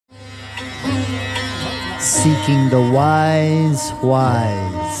Seeking the Wise.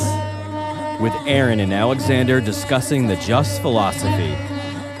 With Aaron and Alexander discussing the Just philosophy.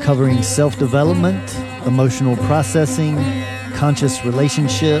 Covering self-development, emotional processing, conscious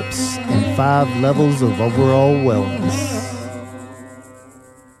relationships, and 5 levels of overall wellness.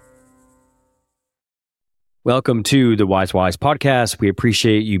 Welcome to the Wise podcast. We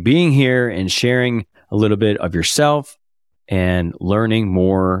appreciate you being here and sharing a little bit of yourself and learning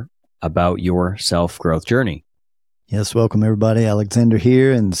more about your self-growth journey. Yes, welcome everybody. Alexander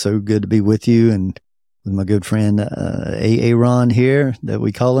here, and so good to be with you and with my good friend Aaron here, that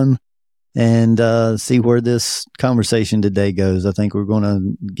we call him, and see where this conversation today goes. I think we're going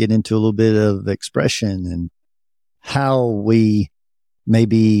to get into a little bit of expression and how we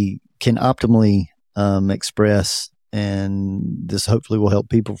maybe can optimally express, and this hopefully will help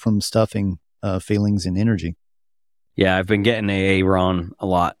people from stuffing feelings and energy. Yeah, I've been getting Aaron a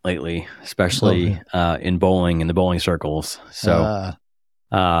lot lately, especially in the bowling circles. So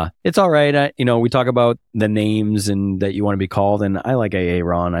it's all right. We talk about the names and that you want to be called, and I like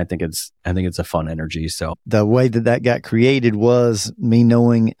Aaron. I think it's a fun energy. So the way that got created was me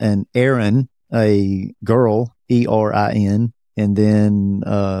knowing an Aaron, a girl, Erin, and then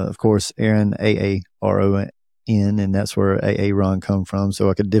of course Aaron, Aaron, and that's where Aaron come from. So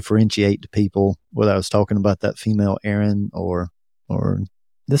I could differentiate to people whether I was talking about that female Aaron or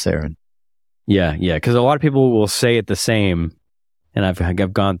this Aaron. Yeah, because a lot of people will say it the same, and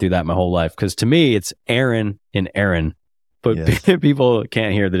I've gone through that my whole life. Because to me, it's Aaron and Aaron, but yes. People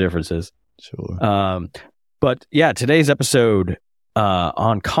can't hear the differences. Sure. But yeah, today's episode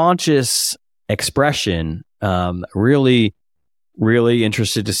on conscious expression. Really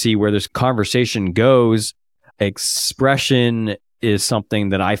interested to see where this conversation goes. Expression is something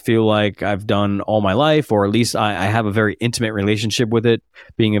that I feel like I've done all my life, or at least I have a very intimate relationship with it,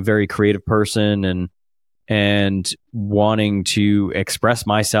 being a very creative person and wanting to express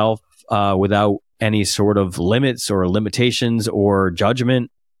myself without any sort of limits or limitations or judgment.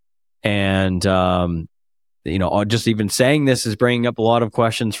 And, just even saying this is bringing up a lot of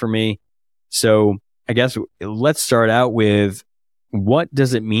questions for me. So I guess let's start out with, what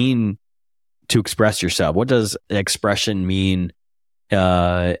does it mean to express yourself? What does expression mean,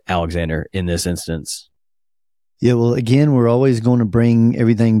 Alexander, in this instance? Yeah, well, again, we're always going to bring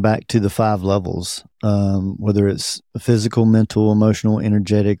everything back to the 5 levels, whether it's physical, mental, emotional,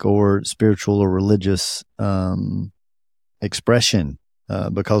 energetic, or spiritual or religious expression,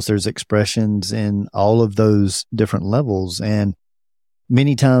 because there's expressions in all of those different levels. And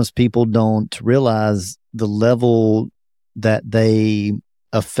many times people don't realize the level that they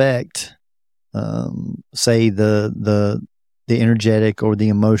affect, say the energetic or the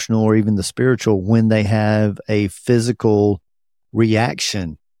emotional or even the spiritual, when they have a physical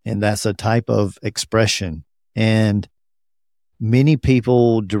reaction, and that's a type of expression. And many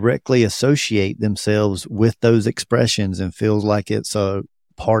people directly associate themselves with those expressions and feels like it's a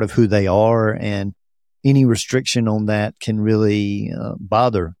part of who they are, and any restriction on that can really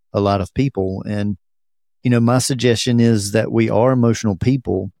bother a lot of people. And my suggestion is that we are emotional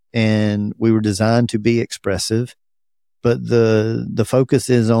people, and we were designed to be expressive, but the focus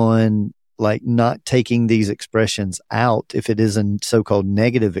is on like not taking these expressions out. If it is a so-called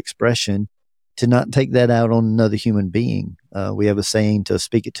negative expression, to not take that out on another human being. We have a saying to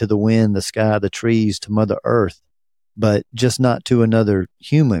speak it to the wind, the sky, the trees, to Mother Earth, but just not to another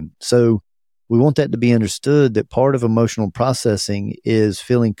human. So we want that to be understood, that part of emotional processing is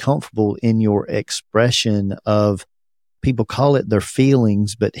feeling comfortable in your expression of, people call it their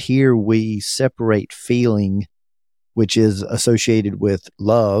feelings, but here we separate feeling, which is associated with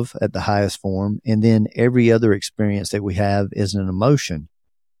love at the highest form, and then every other experience that we have is an emotion.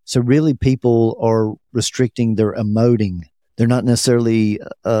 So really people are restricting their emoting. They're not necessarily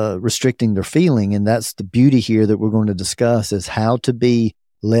restricting their feeling, and that's the beauty here that we're going to discuss, is how to be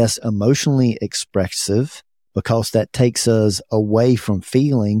less emotionally expressive, because that takes us away from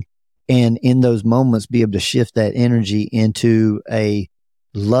feeling, and in those moments be able to shift that energy into a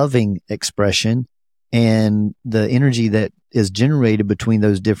loving expression. And the energy that is generated between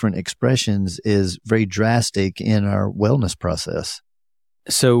those different expressions is very drastic in our wellness process.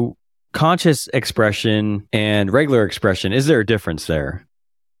 So conscious expression and regular expression, is there a difference there?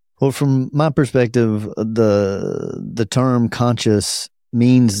 Well, from my perspective, the term conscious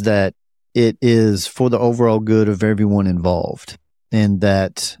means that it is for the overall good of everyone involved. And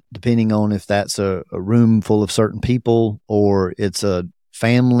that depending on if that's a room full of certain people or it's a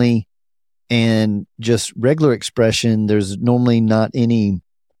family, and just regular expression, there's normally not any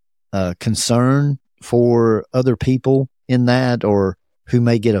concern for other people in that, or who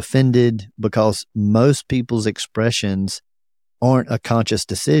may get offended because most people's expressions aren't a conscious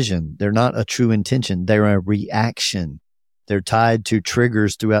decision. They're not a true intention. They're a reaction. They're tied to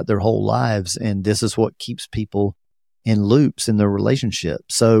triggers throughout their whole lives. And this is what keeps people in loops in their relationship.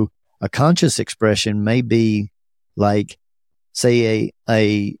 So a conscious expression may be like, say,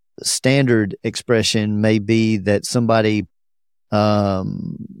 a standard expression may be that somebody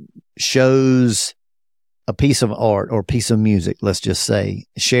shows a piece of art or piece of music, let's just say,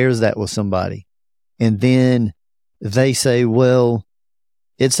 shares that with somebody. And then they say, well,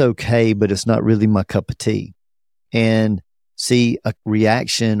 it's okay, but it's not really my cup of tea. And see, a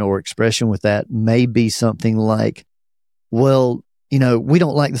reaction or expression with that may be something like, well, we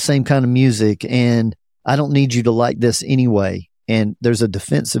don't like the same kind of music, and I don't need you to like this anyway. And there's a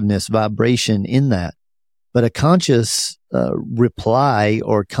defensiveness vibration in that. But a conscious reply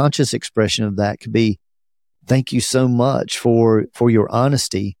or conscious expression of that could be, thank you so much for your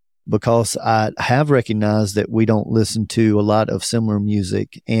honesty, because I have recognized that we don't listen to a lot of similar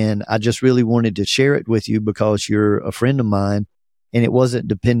music. And I just really wanted to share it with you because you're a friend of mine, and it wasn't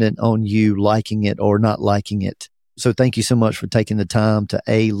dependent on you liking it or not liking it. So thank you so much for taking the time to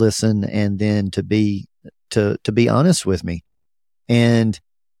listen, and then to be honest with me. And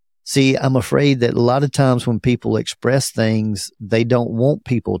see, I'm afraid that a lot of times when people express things, they don't want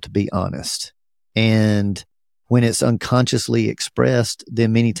people to be honest. And when it's unconsciously expressed,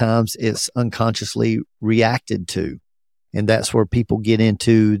 then many times it's unconsciously reacted to. And that's where people get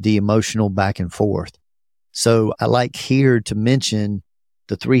into the emotional back and forth. So I like here to mention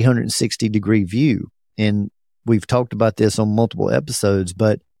the 360-degree view. And we've talked about this on multiple episodes,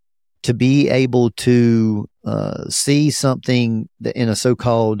 but to be able to see something in a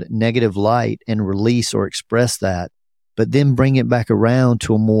so-called negative light and release or express that, but then bring it back around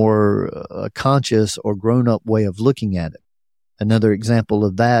to a more conscious or grown-up way of looking at it. Another example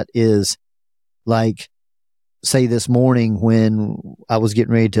of that is, like, say this morning when I was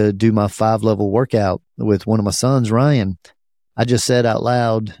getting ready to do my 5-level workout with one of my sons, Ryan, I just said out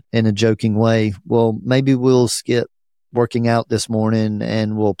loud in a joking way, well, maybe we'll skip working out this morning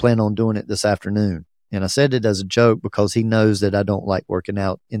and we'll plan on doing it this afternoon. And I said it as a joke because he knows that I don't like working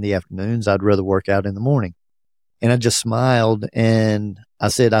out in the afternoons. I'd rather work out in the morning. And I just smiled and I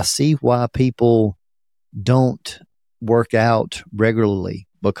said, I see why people don't work out regularly,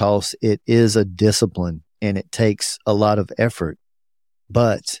 because it is a discipline and it takes a lot of effort.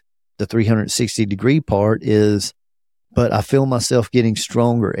 But the 360-degree part is, but I feel myself getting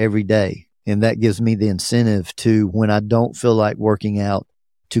stronger every day. And that gives me the incentive to, when I don't feel like working out,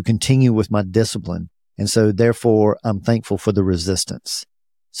 to continue with my discipline. And so therefore, I'm thankful for the resistance.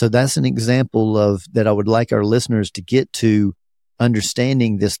 So that's an example of that I would like our listeners to get to,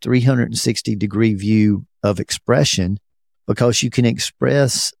 understanding this 360-degree view of expression, because you can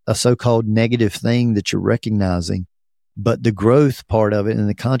express a so-called negative thing that you're recognizing. But the growth part of it and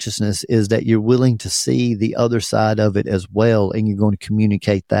the consciousness is that you're willing to see the other side of it as well. And you're going to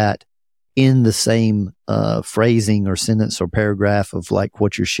communicate that in the same phrasing or sentence or paragraph of like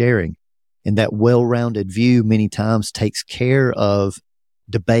what you're sharing. And that well-rounded view many times takes care of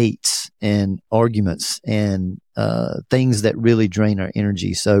debates and arguments and things that really drain our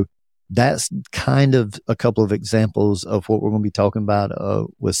energy. So that's kind of a couple of examples of what we're going to be talking about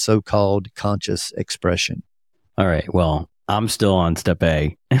with so-called conscious expression. All right. Well, I'm still on step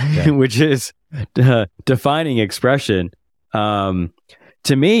A, okay. Which is defining expression.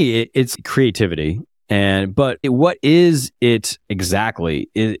 To me, it's creativity. But what is it exactly?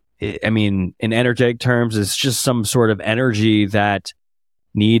 I mean, in energetic terms, it's just some sort of energy that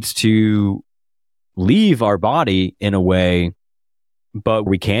needs to leave our body in a way, but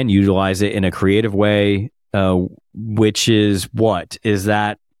we can utilize it in a creative way, which is what? Is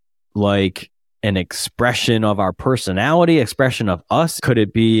that like an expression of our personality, expression of us? Could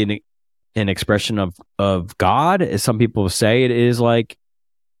it be an expression of God? As some people say, it is like,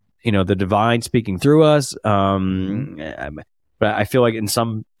 the divine speaking through us. But I feel like in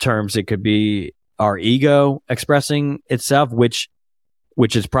some terms it could be our ego expressing itself, which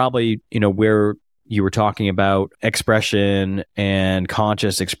is probably, where you were talking about expression and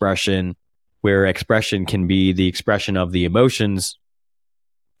conscious expression, where expression can be the expression of the emotions.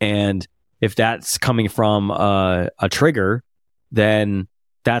 And if that's coming from a trigger, then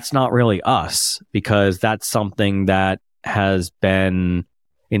that's not really us, because that's something that has been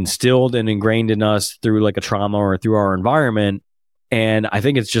instilled and ingrained in us through like a trauma or through our environment. And I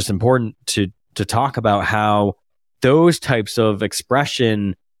think it's just important to talk about how those types of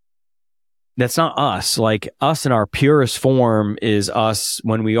expression, that's not us. Like us in our purest form is us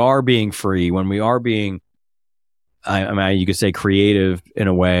when we are being free, when we are being I mean, you could say creative in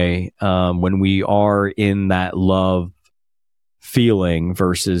a way, when we are in that love feeling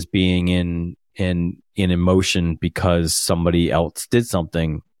versus being in emotion because somebody else did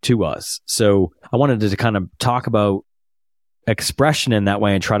something to us. So I wanted to kind of talk about expression in that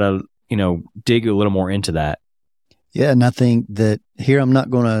way and try to, dig a little more into that. Yeah, and I think that here I'm not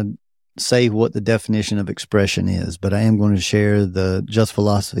going to say what the definition of expression is, but I am going to share the Just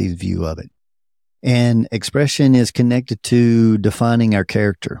Philosophy's view of it. And expression is connected to defining our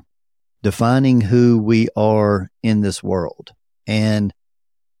character, defining who we are in this world. And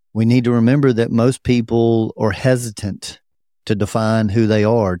we need to remember that most people are hesitant to define who they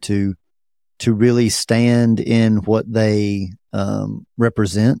are, to really stand in what they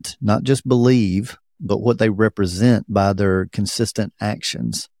represent, not just believe, but what they represent by their consistent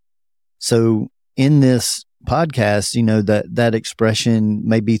actions. So in this podcast, that expression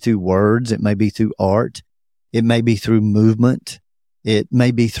may be through words, it may be through art, it may be through movement, it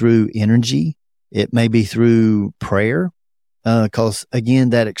may be through energy, it may be through prayer. Because again,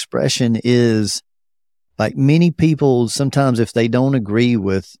 that expression is like many people, sometimes if they don't agree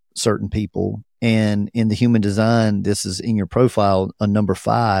with certain people, and in the human design, this is in your profile, a number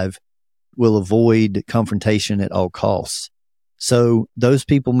 5 will avoid confrontation at all costs. So those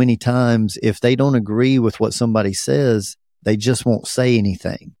people, many times, if they don't agree with what somebody says, they just won't say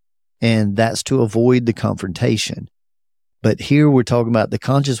anything. And that's to avoid the confrontation. But here we're talking about the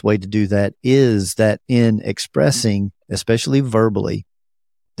conscious way to do that is that in expressing, especially verbally,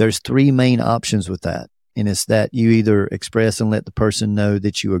 there's 3 main options with that. And it's that you either express and let the person know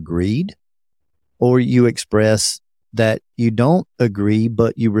that you agreed, or you express that you don't agree,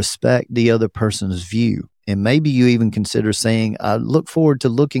 but you respect the other person's view. And maybe you even consider saying, I look forward to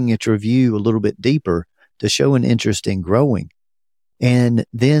looking at your view a little bit deeper to show an interest in growing. And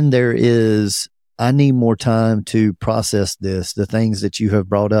then there is, I need more time to process this. The things that you have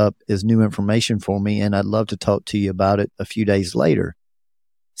brought up is new information for me, and I'd love to talk to you about it a few days later.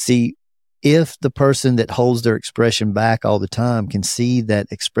 See, if the person that holds their expression back all the time can see that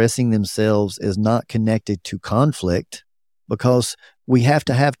expressing themselves is not connected to conflict, because we have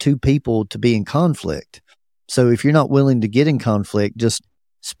to have 2 people to be in conflict. So if you're not willing to get in conflict, just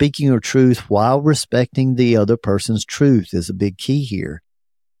speaking your truth while respecting the other person's truth is a big key here.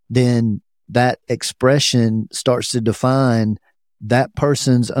 Then that expression starts to define that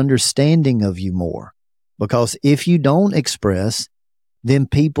person's understanding of you more. Because if you don't express, then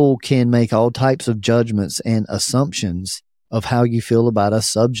people can make all types of judgments and assumptions of how you feel about a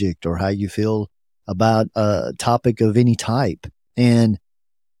subject or how you feel about a topic of any type. And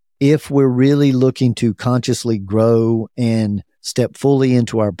if we're really looking to consciously grow and step fully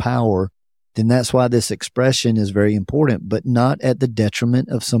into our power, then that's why this expression is very important, but not at the detriment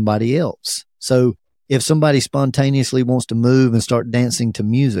of somebody else. So if somebody spontaneously wants to move and start dancing to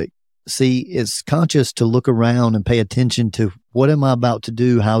music, see, it's conscious to look around and pay attention to what am I about to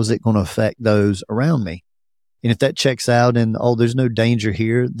do? How is it going to affect those around me? And if that checks out and, there's no danger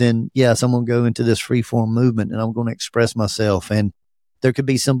here, then yes, I'm going to go into this free form movement and I'm going to express myself. And there could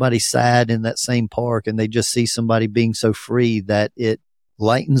be somebody sad in that same park and they just see somebody being so free that it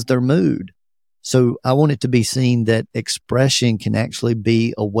lightens their mood. So I want it to be seen that expression can actually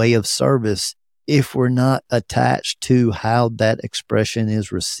be a way of service if we're not attached to how that expression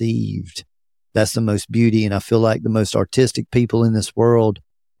is received. That's the most beauty. And I feel like the most artistic people in this world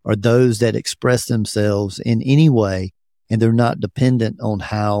are those that express themselves in any way, and they're not dependent on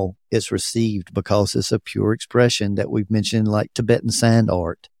how it's received, because it's a pure expression that we've mentioned, like Tibetan sand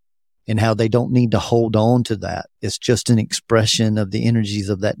art, and how they don't need to hold on to that. It's just an expression of the energies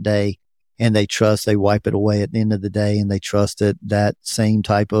of that day, and they trust, they wipe it away at the end of the day, and they trust that that same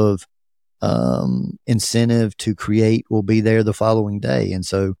type of incentive to create will be there the following day. And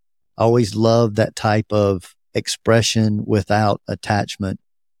so I always love that type of expression without attachment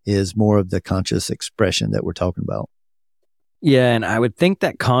is more of the conscious expression that we're talking about. Yeah, and I would think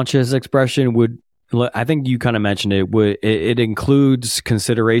that conscious expression would, I think you kind of mentioned it, it includes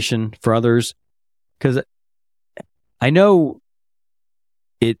consideration for others, because I know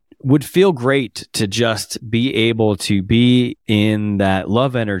it would feel great to just be able to be in that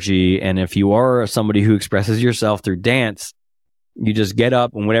love energy. And if you are somebody who expresses yourself through dance, you just get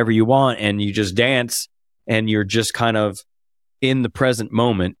up and whatever you want and you just dance, and you're just kind of in the present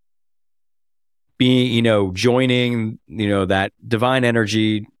moment, being, joining, that divine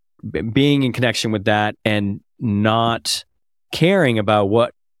energy, being in connection with that, and not caring about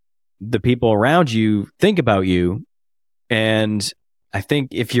what the people around you think about you. And I think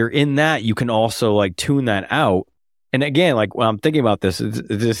if you're in that, you can also like tune that out And again, like when I'm thinking about this,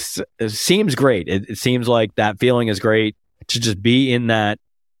 it seems great. It seems like that feeling is great to just be in that,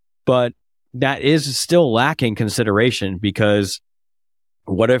 but that is still lacking consideration, because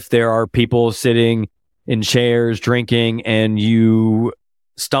what if there are people sitting in chairs drinking and you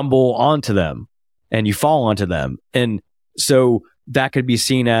stumble onto them and you fall onto them? And so that could be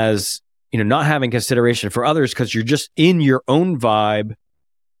seen as, not having consideration for others because you're just in your own vibe.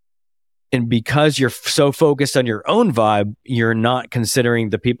 And because you're so focused on your own vibe, you're not considering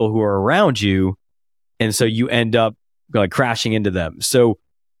the people who are around you. And so you end up like crashing into them. So,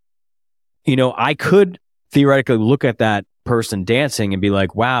 I could theoretically look at that person dancing and be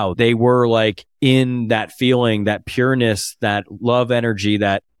like, wow, they were like in that feeling, that pureness, that love energy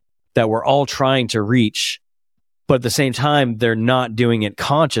that we're all trying to reach. But at the same time, they're not doing it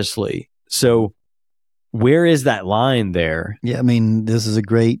consciously. So where is that line there? Yeah, I mean, this is a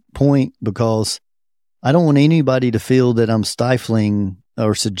great point, because I don't want anybody to feel that I'm stifling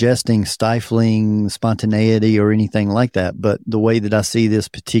or suggesting stifling spontaneity or anything like that. But the way that I see this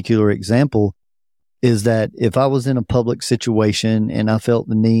particular example is that if I was in a public situation and I felt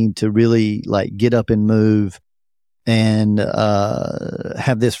the need to really like get up and move and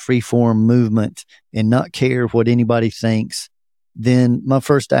have this free form movement and not care what anybody thinks, then my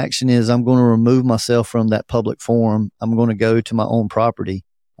first action is I'm going to remove myself from that public forum. I'm going to go to my own property.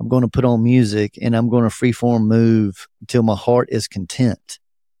 I'm going to put on music and I'm going to free form move until my heart is content.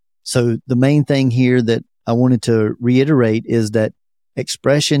 So the main thing here that I wanted to reiterate is that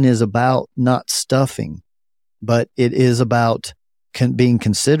expression is about not stuffing, but it is about being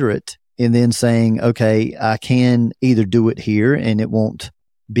considerate and then saying, okay, I can either do it here and it won't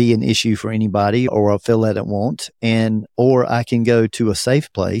be an issue for anybody, or I'll feel that it won't, or I can go to a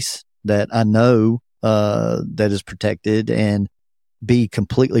safe place that I know that is protected and be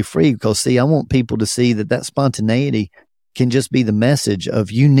completely free. Because see, I want people to see that spontaneity can just be the message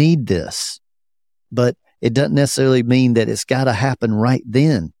of you need this, but it doesn't necessarily mean that it's got to happen right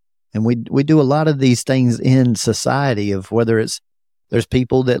then. And we do a lot of these things in society, of whether there's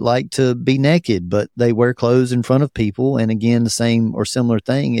people that like to be naked, but they wear clothes in front of people. And again, the same or similar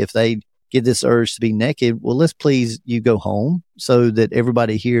thing, if they get this urge to be naked, well, let's please you go home so that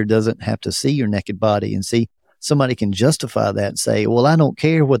everybody here doesn't have to see your naked body. And see, somebody can justify that and say, well, I don't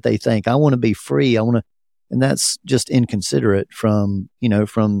care what they think. I want to be free. And that's just inconsiderate from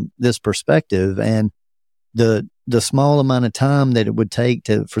this perspective. And the small amount of time that it would take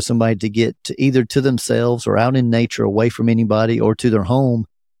for somebody to get to either to themselves or out in nature away from anybody or to their home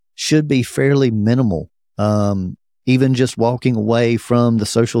should be fairly minimal. Even just walking away from the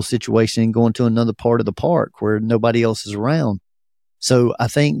social situation and going to another part of the park where nobody else is around. So I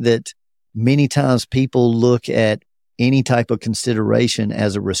think that many times people look at any type of consideration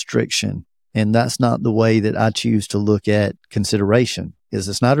as a restriction. And that's not the way that I choose to look at consideration.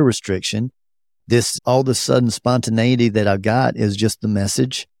 It's not a restriction. This all of a sudden spontaneity that I got is just the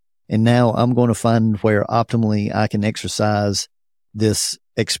message. And now I'm going to find where optimally I can exercise this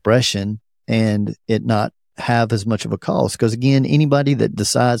expression and it not have as much of a cost. Because again, anybody that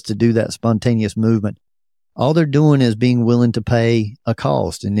decides to do that spontaneous movement, all they're doing is being willing to pay a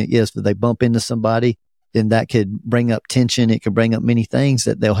cost. And yes, if they bump into somebody, then that could bring up tension. It could bring up many things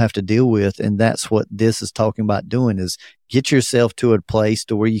that they'll have to deal with. And that's what this is talking about doing, is get yourself to a place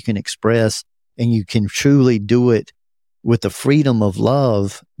to where you can express and you can truly do it with the freedom of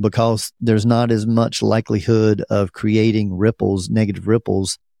love, because there's not as much likelihood of creating negative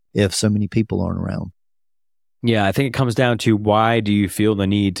ripples, if so many people aren't around. Yeah, I think it comes down to, why do you feel the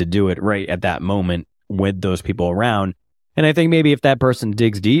need to do it right at that moment with those people around? And I think maybe if that person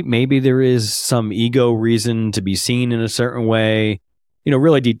digs deep, maybe there is some ego reason to be seen in a certain way,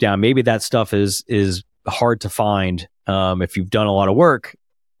 really deep down. Maybe that stuff is hard to find if you've done a lot of work,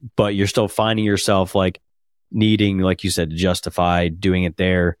 but you're still finding yourself like needing, like you said, to justify doing it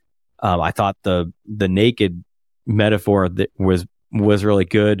there. I thought the naked metaphor that was really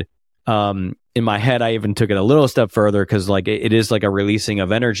good. In my head, I even took it a little step further, because like it is like a releasing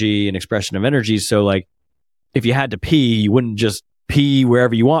of energy, an expression of energy. So like, if you had to pee, you wouldn't just pee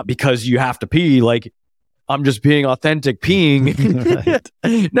wherever you want because you have to pee. Like, I'm just being authentic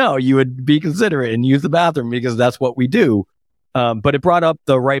peeing. No, you would be considerate and use the bathroom because that's what we do. But it brought up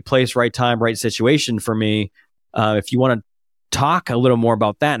the right place, right time, right situation for me. If you want to talk a little more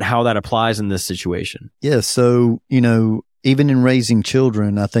about that and how that applies in this situation. Yeah. So, even in raising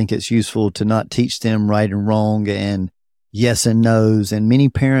children, I think it's useful to not teach them right and wrong and yes and no's. And many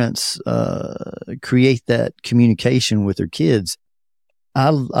parents create that communication with their kids. I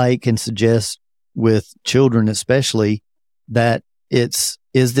like and suggest with children especially that is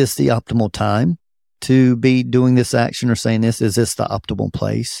this the optimal time? to be doing this action or saying this? Is this the optimal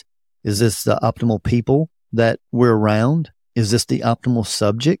place? Is this the optimal people that we're around? Is this the optimal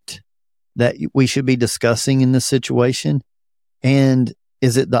subject that we should be discussing in this situation? And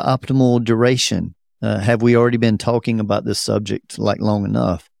is it the optimal duration? Have we already been talking about this subject like long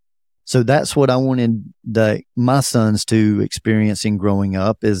enough? So that's what I wanted my sons to experience in growing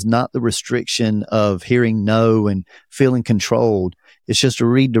up, is not the restriction of hearing no and feeling controlled. It's just a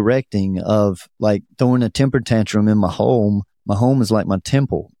redirecting of like throwing a temper tantrum in my home. My home is like my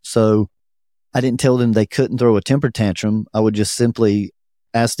temple. So I didn't tell them they couldn't throw a temper tantrum. I would just simply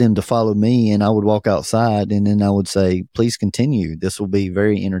ask them to follow me, and I would walk outside, and then I would say, please continue. This will be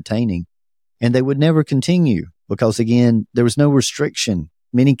very entertaining. And they would never continue because, again, there was no restriction.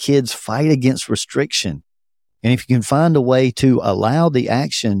 Many kids fight against restriction. And if you can find a way to allow the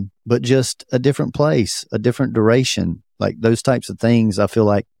action, but just a different place, a different duration, like those types of things, I feel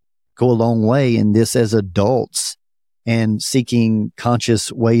like go a long way in this as adults and seeking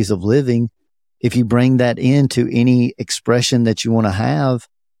conscious ways of living. If you bring that into any expression that you want to have,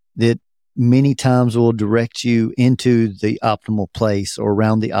 that many times will direct you into the optimal place or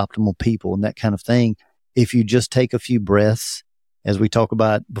around the optimal people and that kind of thing. If you just take a few breaths, as we talk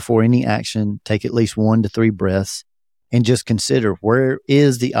about before any action, take at least 1 to 3 breaths and just consider where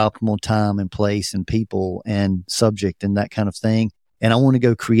is the optimal time and place and people and subject and that kind of thing. And I want to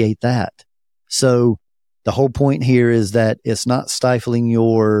go create that. So the whole point here is that it's not stifling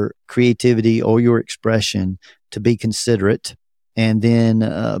your creativity or your expression to be considerate and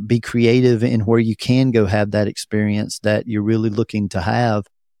then be creative in where you can go have that experience that you're really looking to have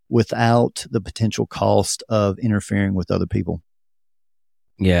without the potential cost of interfering with other people.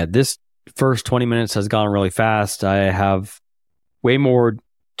 Yeah, this first 20 minutes has gone really fast. I have way more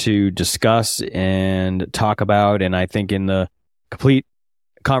to discuss and talk about, and I think in the complete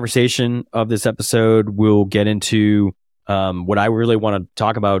conversation of this episode, we'll get into what I really want to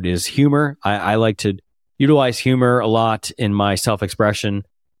talk about is humor. I like to utilize humor a lot in my self-expression,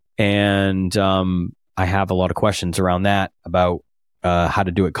 and I have a lot of questions around that about how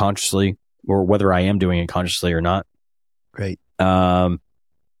to do it consciously or whether I am doing it consciously or not. Great.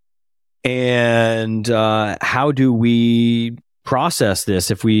 And how do we process this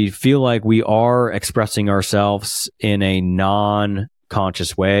if we feel like we are expressing ourselves in a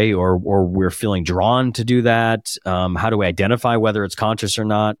non-conscious way, or we're feeling drawn to do that? How do we identify whether it's conscious or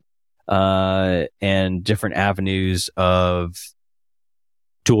not? And different avenues of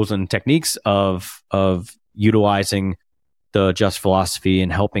tools and techniques of utilizing the Just philosophy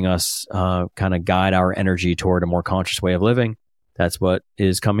and helping us kind of guide our energy toward a more conscious way of living. That's what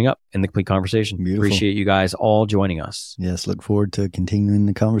is coming up in the complete conversation. Beautiful. Appreciate you guys all joining us. Yes, look forward to continuing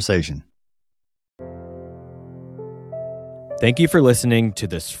the conversation. Thank you for listening to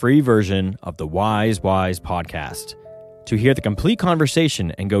this free version of the Wise podcast. To hear the complete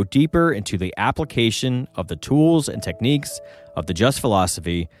conversation and go deeper into the application of the tools and techniques of the Just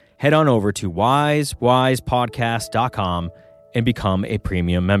philosophy, head on over to wisewisepodcast.com and become a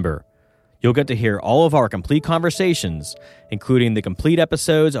premium member. You'll get to hear all of our complete conversations, including the complete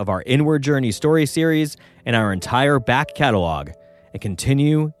episodes of our Inward Journey story series and our entire back catalog, and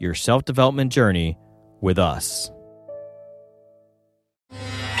continue your self-development journey with us. We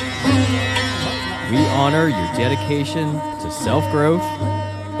honor your dedication to self-growth,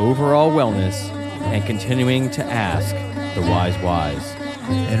 overall wellness, and continuing to ask the wise.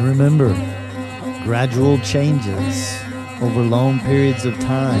 And remember, gradual changes over long periods of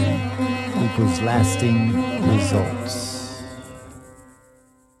time equals lasting results.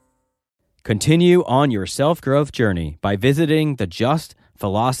 Continue on your self-growth journey by visiting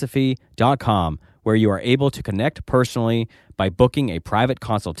thejustphilosophy.com, where you are able to connect personally by booking a private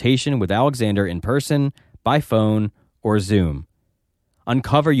consultation with Alexander in person, by phone, or Zoom.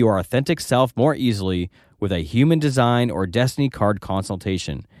 Uncover your authentic self more easily with a human design or destiny card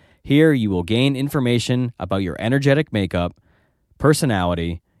consultation. Here you will gain information about your energetic makeup,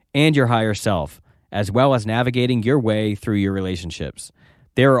 personality, and your higher self, as well as navigating your way through your relationships.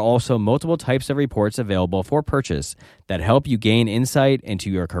 There are also multiple types of reports available for purchase that help you gain insight into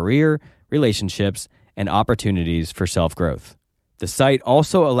your career, relationships, and opportunities for self-growth. The site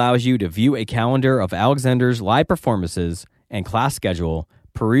also allows you to view a calendar of Alexander's live performances and class schedule,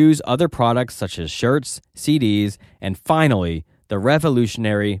 peruse other products such as shirts, CDs, and finally, the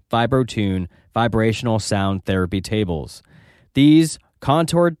revolutionary VibroTune vibrational sound therapy tables. These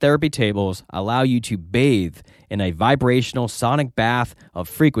contoured therapy tables allow you to bathe in a vibrational sonic bath of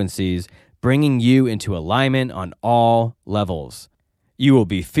frequencies, bringing you into alignment on all levels. You will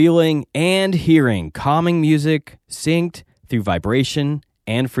be feeling and hearing calming music synced through vibration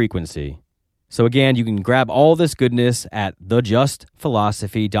and frequency. So again, you can grab all this goodness at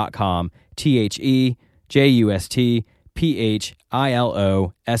thejustphilosophy.com,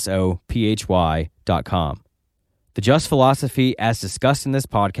 thejustphilosophy.com. The Just Philosophy, as discussed in this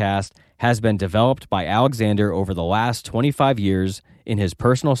podcast, has been developed by Alexander over the last 25 years in his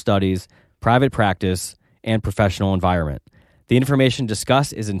personal studies, private practice, and professional environment. The information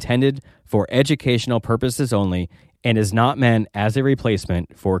discussed is intended for educational purposes only and is not meant as a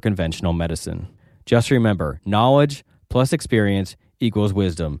replacement for conventional medicine. Just remember, knowledge plus experience equals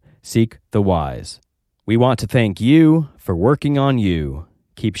wisdom. Seek the wise. We want to thank you for working on you.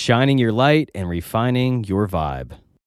 Keep shining your light and refining your vibe.